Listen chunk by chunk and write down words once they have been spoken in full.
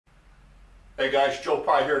Hey guys, Joe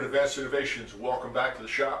Pye here at Advanced Innovations. Welcome back to the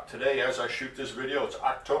shop. Today, as I shoot this video, it's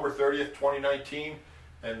October 30th, 2019,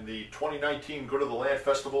 and the 2019 Good of the Land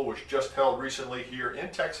Festival was just held recently here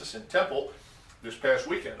in Texas, in Temple, this past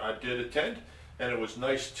weekend. I did attend, and it was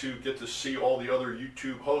nice to get to see all the other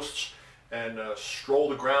YouTube hosts and stroll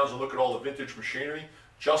the grounds and look at all the vintage machinery.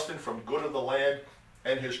 Justin from Good of the Land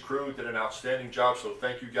and his crew did an outstanding job, so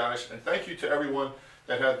thank you guys, and thank you to everyone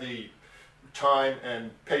that had the time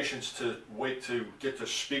and patience to wait to get to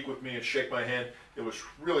speak with me and shake my hand. It was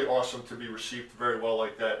really awesome to be received very well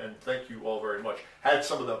like that, and thank you all very much. Had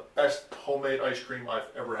some of the best homemade ice cream I've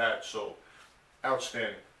ever had, so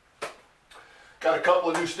outstanding. Got a couple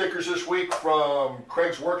of new stickers this week from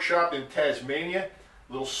Craig's Workshop in Tasmania,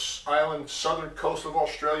 little island, southern coast of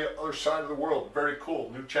Australia, other side of the world. Very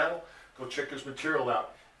cool. New channel. Go check his material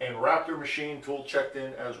out. And Raptor Machine Tool checked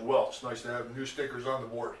in as well. It's nice to have new stickers on the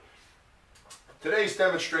board. Today's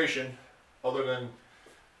demonstration, other than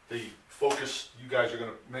the focus, you guys are going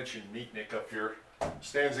to mention Meatnik up here.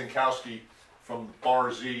 Stan Zinkowski from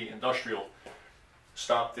Bar Z Industrial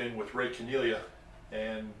stopped in with Ray Cornelia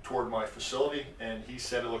and toured my facility, and he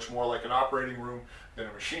said it looks more like an operating room than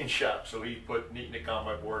a machine shop, so he put Meatnik on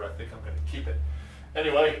my board. I think I'm going to keep it.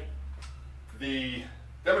 Anyway, the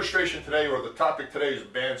demonstration today, or the topic today, is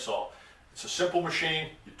bandsaw. It's a simple machine.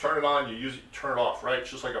 You turn it on, you use it, you turn it off, right? It's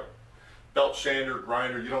just like a belt sander,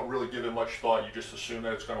 grinder. You don't really give it much thought. You just assume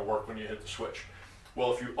that it's going to work when you hit the switch.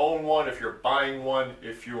 Well, if you own one, if you're buying one,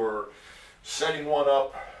 if you're setting one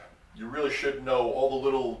up, you really should know all the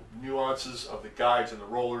little nuances of the guides and the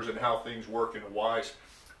rollers and how things work and whys,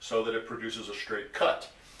 so that it produces a straight cut.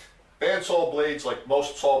 Bandsaw blades, like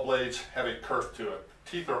most saw blades, have a kerf to it.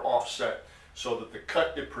 The teeth are offset so that the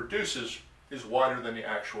cut it produces is wider than the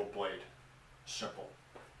actual blade. Simple.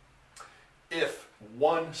 If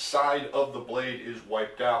one side of the blade is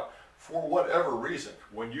wiped out for whatever reason,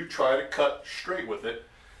 when you try to cut straight with it,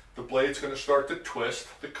 the blade's going to start to twist,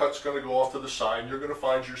 the cut's going to go off to the side, and you're going to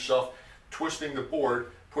find yourself twisting the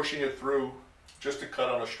board, pushing it through just to cut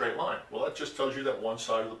on a straight line. Well, that just tells you that one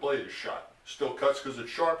side of the blade is shot. Still cuts because it's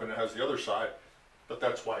sharp and it has the other side, but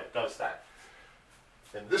that's why it does that.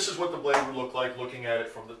 And this is what the blade would look like looking at it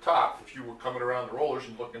from the top. If you were coming around the rollers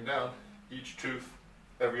and looking down, each tooth,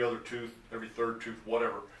 every other tooth, every third tooth,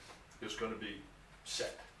 whatever, is going to be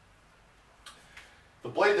set. The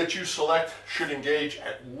blade that you select should engage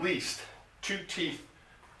at least 2 teeth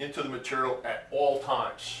into the material at all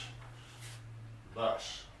times.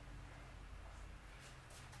 Thus,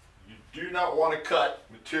 you do not want to cut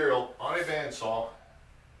material on a bandsaw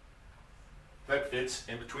that fits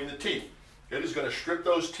in between the teeth. It is going to strip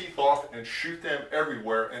those teeth off and shoot them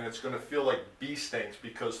everywhere, and it's going to feel like bee stings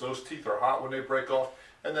because those teeth are hot when they break off,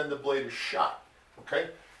 and then the blade is shot. Okay?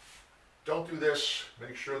 Don't do this.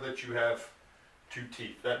 Make sure that you have 2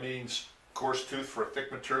 teeth. That means coarse tooth for a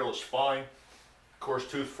thick material is fine.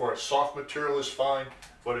 Coarse tooth for a soft material is fine.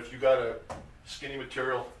 But if you got a skinny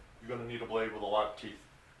material, you're going to need a blade with a lot of teeth.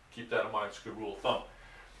 Keep that in mind. It's a good rule of thumb.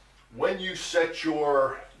 When you set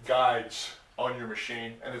your guides on your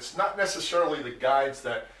machine, and it's not necessarily the guides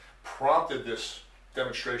that prompted this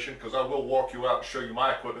demonstration, because I will walk you out and show you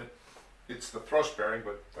my equipment. It's the thrust bearing,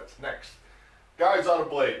 but that's next. Guides on a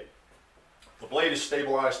blade. The blade is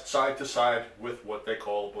stabilized side to side with what they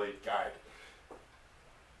call a blade guide.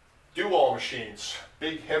 Do-all machines,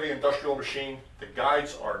 big heavy industrial machine, the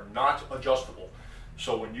guides are not adjustable.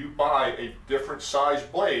 So when you buy a different size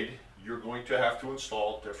blade, you're going to have to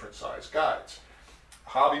install different size guides.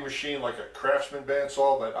 Hobby machine like a Craftsman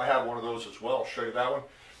bandsaw, that I have one of those as well, I'll show you that one.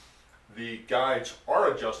 The guides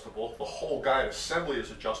are adjustable, the whole guide assembly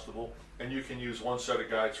is adjustable, and you can use one set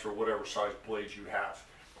of guides for whatever size blades you have.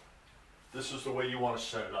 This is the way you want to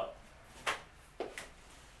set it up.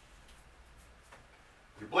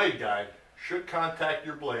 Your blade guide should contact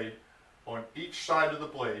your blade on each side of the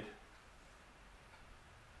blade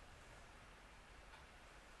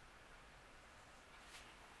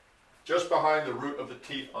just behind the root of the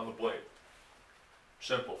teeth on the blade.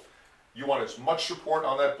 Simple. You want as much support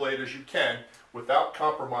on that blade as you can without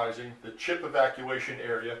compromising the chip evacuation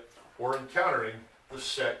area or encountering the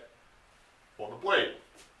set on the blade.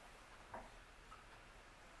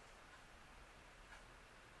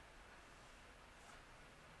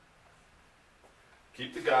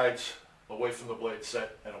 Keep the guides away from the blade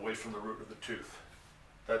set and away from the root of the tooth.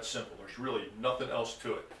 That's simple. There's really nothing else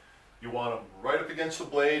to it. You want them right up against the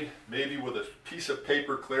blade, maybe with a piece of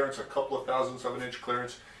paper clearance, a couple of thousandths of an inch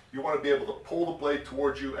clearance. You want to be able to pull the blade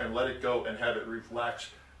towards you and let it go and have it relax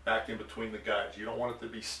back in between the guides. You don't want it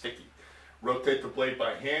to be sticky. Rotate the blade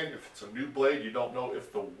by hand. If it's a new blade, you don't know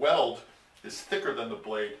if the weld is thicker than the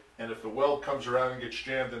blade, and if the weld comes around and gets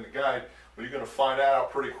jammed in the guide, well, you're going to find that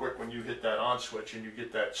out pretty quick when you hit that on switch and you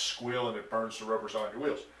get that squeal and it burns the rubbers on your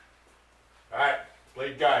wheels. Alright,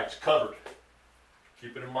 blade guides covered.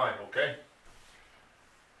 Keep it in mind, okay?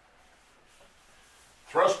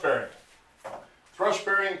 Thrust bearing. Thrust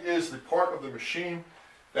bearing is the part of the machine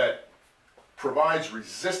that provides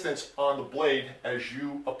resistance on the blade as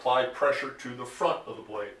you apply pressure to the front of the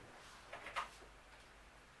blade.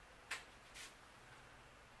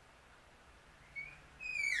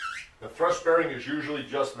 The thrust bearing is usually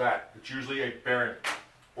just that. It's usually a bearing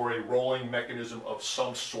or a rolling mechanism of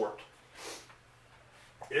some sort.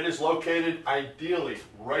 It is located ideally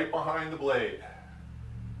right behind the blade,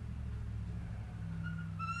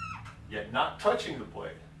 yet not touching the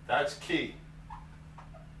blade. That's key.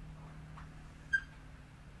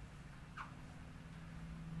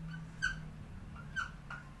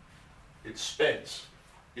 It spins.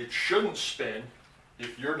 It shouldn't spin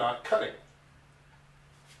if you're not cutting.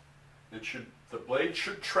 The blade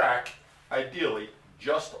should track, ideally,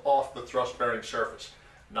 just off the thrust bearing surface.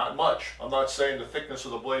 Not much. I'm not saying the thickness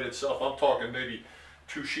of the blade itself. I'm talking maybe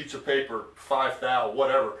 2 sheets of paper, 5 thou,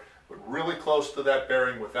 whatever, but really close to that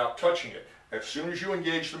bearing without touching it. As soon as you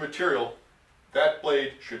engage the material, that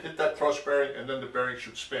blade should hit that thrust bearing and then the bearing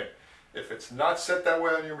should spin. If it's not set that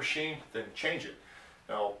way on your machine, then change it.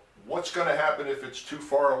 Now, what's going to happen if it's too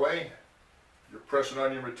far away? You're pressing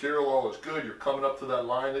on your material, all is good, you're coming up to that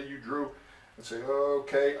line that you drew and say,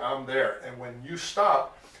 okay, I'm there. And when you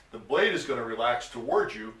stop, the blade is going to relax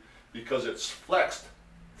towards you because it's flexed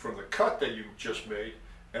from the cut that you just made,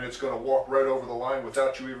 and it's going to walk right over the line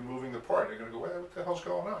without you even moving the part. You're going to go, hey, what the hell's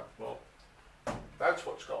going on? Well, that's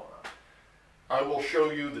what's going on. I will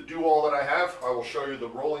show you the do-all that I have. I will show you the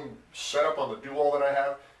rolling setup on the do-all that I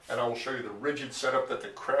have, and I will show you the rigid setup that the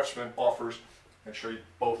Craftsman offers and show you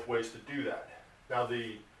both ways to do that. Now,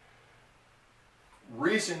 the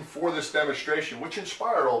reason for this demonstration, which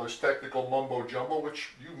inspired all this technical mumbo jumbo, which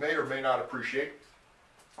you may or may not appreciate,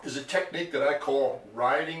 is a technique that I call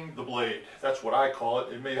riding the blade. That's what I call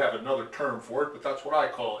it. It may have another term for it, but that's what I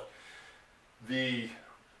call it. The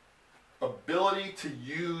ability to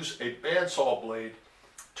use a bandsaw blade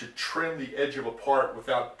to trim the edge of a part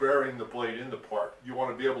without burying the blade in the part. You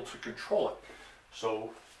want to be able to control it. So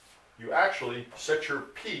you actually set your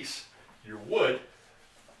piece, your wood,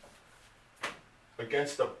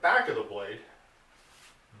 against the back of the blade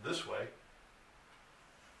this way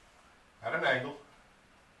at an angle,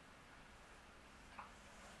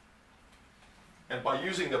 and by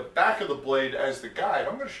using the back of the blade as the guide,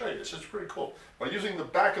 I'm going to show you this, it's pretty cool. By using the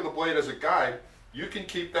back of the blade as a guide, you can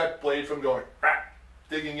keep that blade from going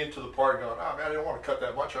digging into the part and going, oh man, I didn't want to cut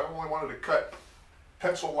that much, I only wanted to cut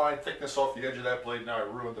pencil line thickness off the edge of that blade, now I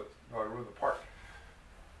ruined the part.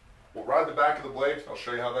 We'll ride the back of the blade, I'll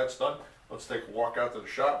show you how that's done. Let's take a walk out to the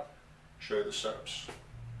shop, show you the setups.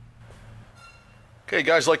 Okay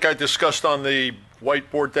guys, like I discussed on the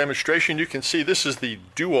whiteboard demonstration, you can see this is the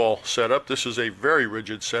do-all setup. This is a very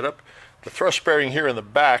rigid setup. The thrust bearing here in the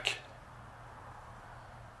back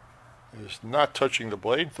is not touching the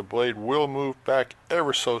blade. The blade will move back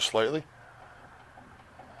ever so slightly.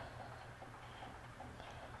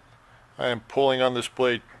 I am pulling on this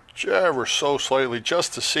blade ever so slightly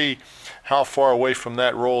just to see how far away from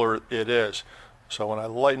that roller it is. So when I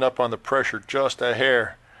lighten up on the pressure just a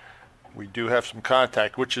hair, we do have some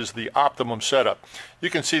contact, which is the optimum setup. You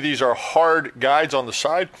can see these are hard guides on the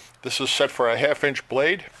side. This is set for a 1/2 inch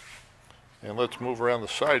blade. And let's move around the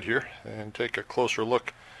side here and take a closer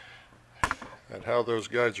look at how those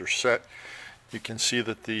guides are set. You can see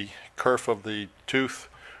that the kerf of the tooth,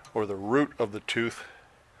 or the root of the tooth,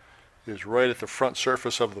 is right at the front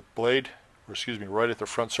surface of the blade, or excuse me, right at the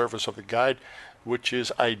front surface of the guide, which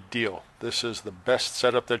is ideal. This is the best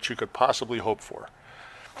setup that you could possibly hope for.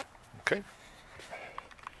 Okay,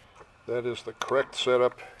 that is the correct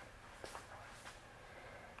setup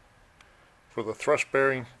for the thrust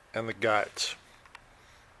bearing and the guides.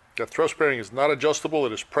 The thrust bearing is not adjustable.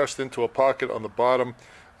 It is pressed into a pocket on the bottom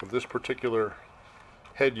of this particular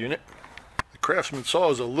head unit. The Craftsman saw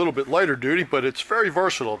is a little bit lighter duty, but it's very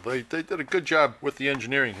versatile. They did a good job with the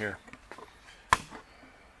engineering here.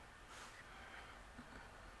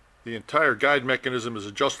 The entire guide mechanism is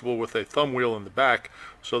adjustable with a thumb wheel in the back,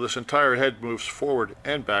 so this entire head moves forward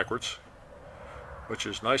and backwards, which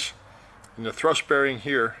is nice. And the thrust bearing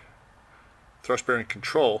here, thrust bearing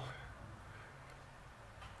control,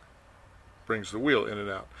 brings the wheel in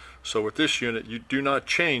and out. So with this unit, you do not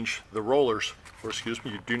change the rollers, or excuse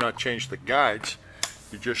me, you do not change the guides,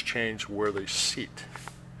 you just change where they seat.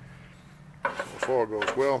 If all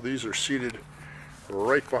goes well, these are seated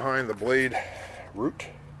right behind the blade root.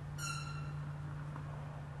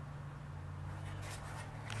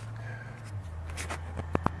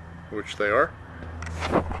 Which they are.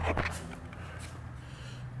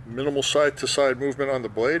 Minimal side-to-side movement on the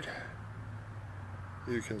blade.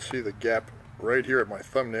 You can see the gap right here at my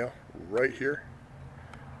thumbnail, right here.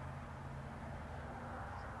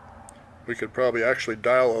 We could probably actually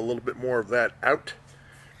dial a little bit more of that out.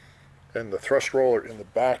 And the thrust roller in the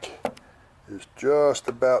back is just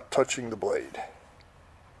about touching the blade.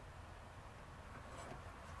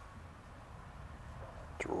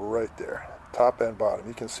 It's right there, top and bottom.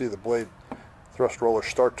 You can see the blade thrust roller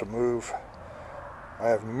start to move. I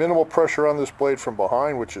have minimal pressure on this blade from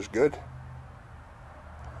behind, which is good,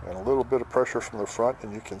 and a little bit of pressure from the front,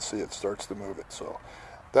 and you can see it starts to move it. So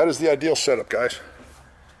that is the ideal setup, guys.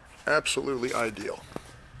 Absolutely ideal.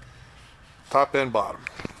 Top and bottom.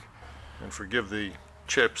 And forgive the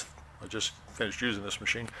chips, I just finished using this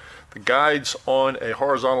machine. The guides on a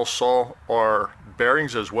horizontal saw are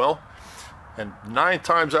bearings as well. And 9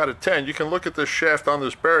 times out of 10, you can look at this shaft on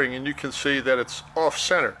this bearing and you can see that it's off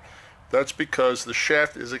center. That's because the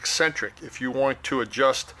shaft is eccentric. If you want to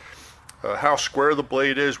adjust how square the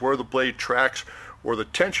blade is, where the blade tracks, or the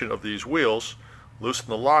tension of these wheels, loosen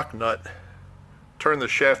the lock nut, turn the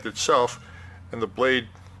shaft itself, and the blade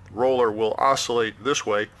roller will oscillate this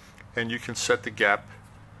way, and you can set the gap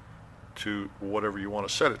to whatever you want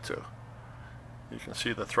to set it to. You can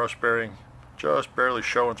see the thrust bearing just barely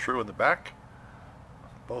showing through in the back,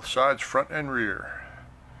 both sides, front and rear.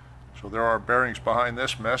 So there are bearings behind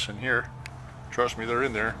this mess in here. Trust me, they're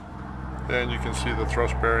in there. And you can see the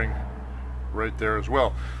thrust bearing right there as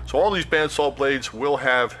well. So all these bandsaw blades will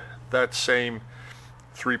have that same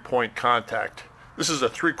 3-point contact. This is a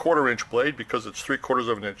 3/4 inch blade because it's 3/4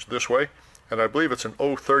 of an inch this way, and I believe it's an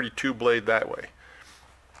 0.32 blade that way.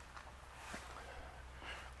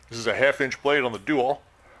 This is a 1/2 inch blade on the dual.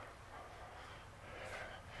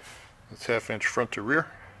 It's 1/2 inch front to rear.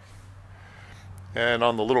 And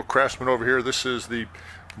on the little Craftsman over here, this is the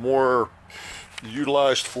more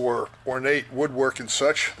utilized for ornate woodwork and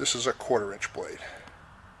such. This is a 1/4 inch blade.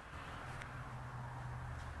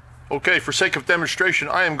 Okay, for sake of demonstration,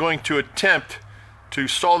 I am going to attempt to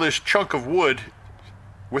saw this chunk of wood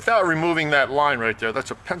without removing that line right there.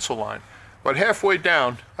 That's a pencil line. But halfway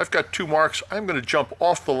down, I've got 2 marks. I'm going to jump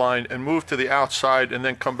off the line and move to the outside and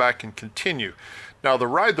then come back and continue. Now the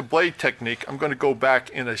ride the blade technique, I'm going to go back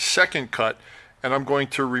in a second cut and I'm going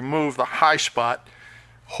to remove the high spot,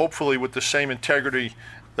 hopefully with the same integrity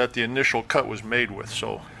that the initial cut was made with.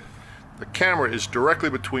 So the camera is directly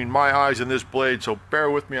between my eyes and this blade, so bear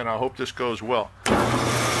with me and I hope this goes well.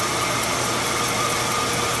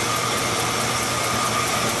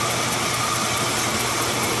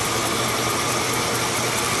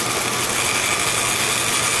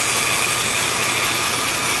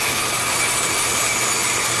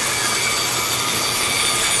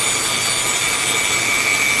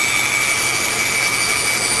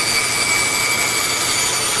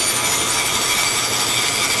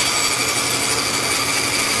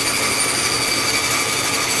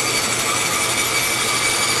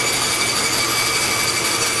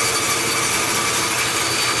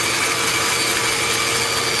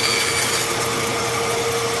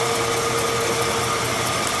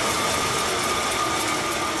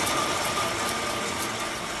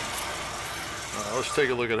 Let's take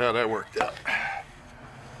a look at how that worked out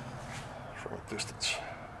from a distance.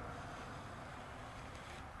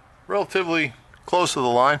 Relatively close to the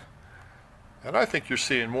line, and I think you're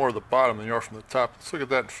seeing more of the bottom than you are from the top. Let's look at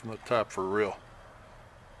that from the top for real.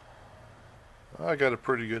 I got a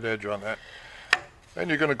pretty good edge on that. Then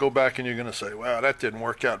you're going to go back and you're going to say, wow, that didn't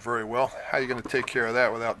work out very well. How are you going to take care of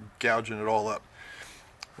that without gouging it all up?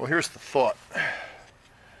 Well, here's the thought.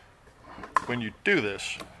 When you do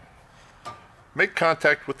this, make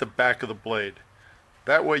contact with the back of the blade.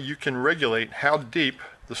 That way you can regulate how deep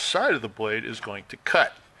the side of the blade is going to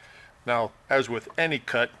cut. Now, as with any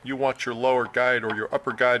cut, you want your lower guide or your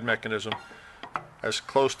upper guide mechanism as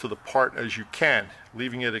close to the part as you can,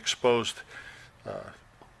 leaving it exposed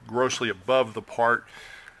grossly above the part.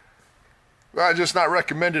 Just not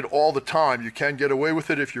recommended all the time. You can get away with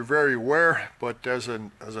it if you're very aware, but as a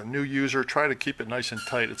new user, try to keep it nice and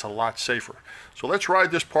tight. It's a lot safer. So let's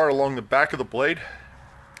ride this part along the back of the blade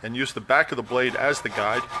and use the back of the blade as the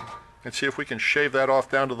guide and see if we can shave that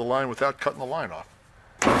off down to the line without cutting the line off.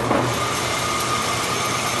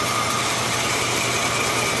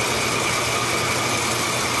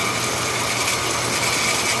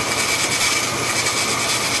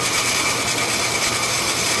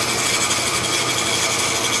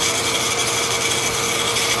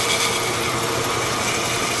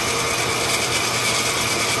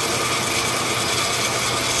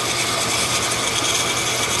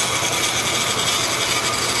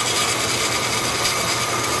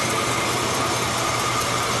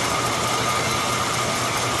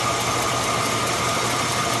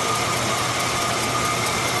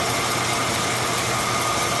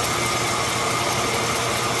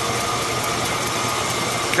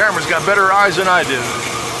 Camera's got better eyes than I do.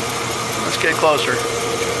 Let's get closer.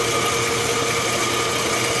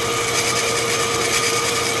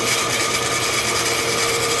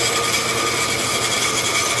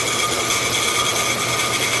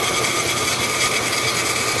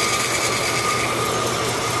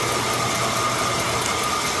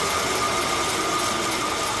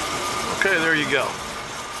 Okay, there you go.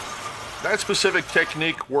 That specific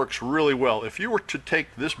technique works really well. If you were to take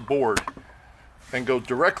this board and go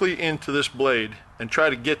directly into this blade and try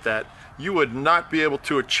to get that, you would not be able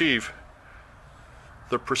to achieve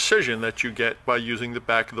the precision that you get by using the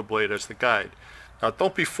back of the blade as the guide. Now,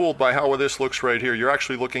 don't be fooled by how this looks right here. You're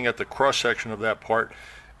actually looking at the cross section of that part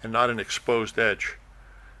and not an exposed edge.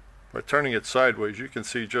 By turning it sideways, you can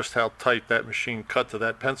see just how tight that machine cut to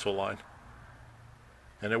that pencil line.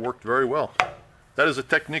 And it worked very well. That is a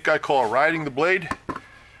technique I call riding the blade.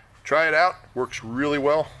 Try it out. Works really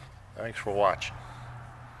well. Thanks for watching.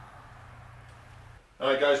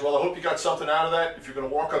 Alright guys, well I hope you got something out of that. If you're going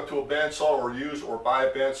to walk up to a bandsaw or use or buy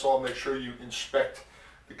a bandsaw, make sure you inspect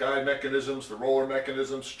the guide mechanisms, the roller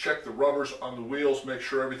mechanisms, check the rubbers on the wheels, make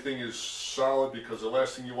sure everything is solid, because the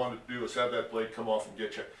last thing you want to do is have that blade come off and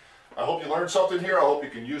get you. I hope you learned something here. I hope you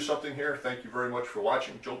can use something here. Thank you very much for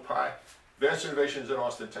watching. Joe Pye, Advanced Innovations in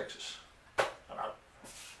Austin, Texas.